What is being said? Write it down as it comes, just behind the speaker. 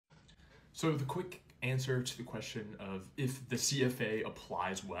So the quick answer to the question of if the CFA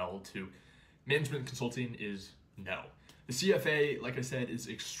applies well to management consulting is no. The CFA, like I said, is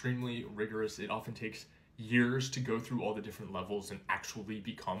extremely rigorous. It often takes years to go through all the different levels and actually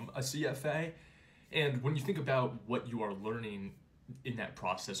become a CFA. And when you think about what you are learning in that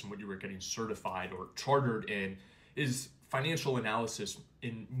process and what you are getting certified or chartered in is financial analysis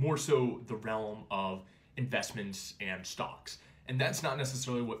in more so the realm of investments and stocks. And that's not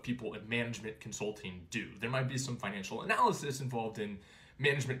necessarily what people in management consulting do. There might be some financial analysis involved in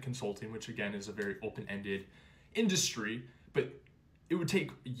management consulting, which again is a very open-ended industry, but it would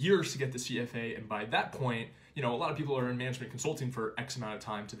take years to get the CFA. And by that point, a lot of people are in management consulting for X amount of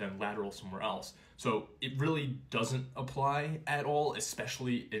time to then lateral somewhere else. So it really doesn't apply at all,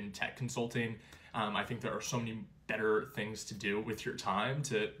 especially in tech consulting. I think there are so many better things to do with your time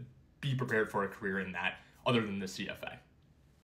to be prepared for a career in that other than the CFA.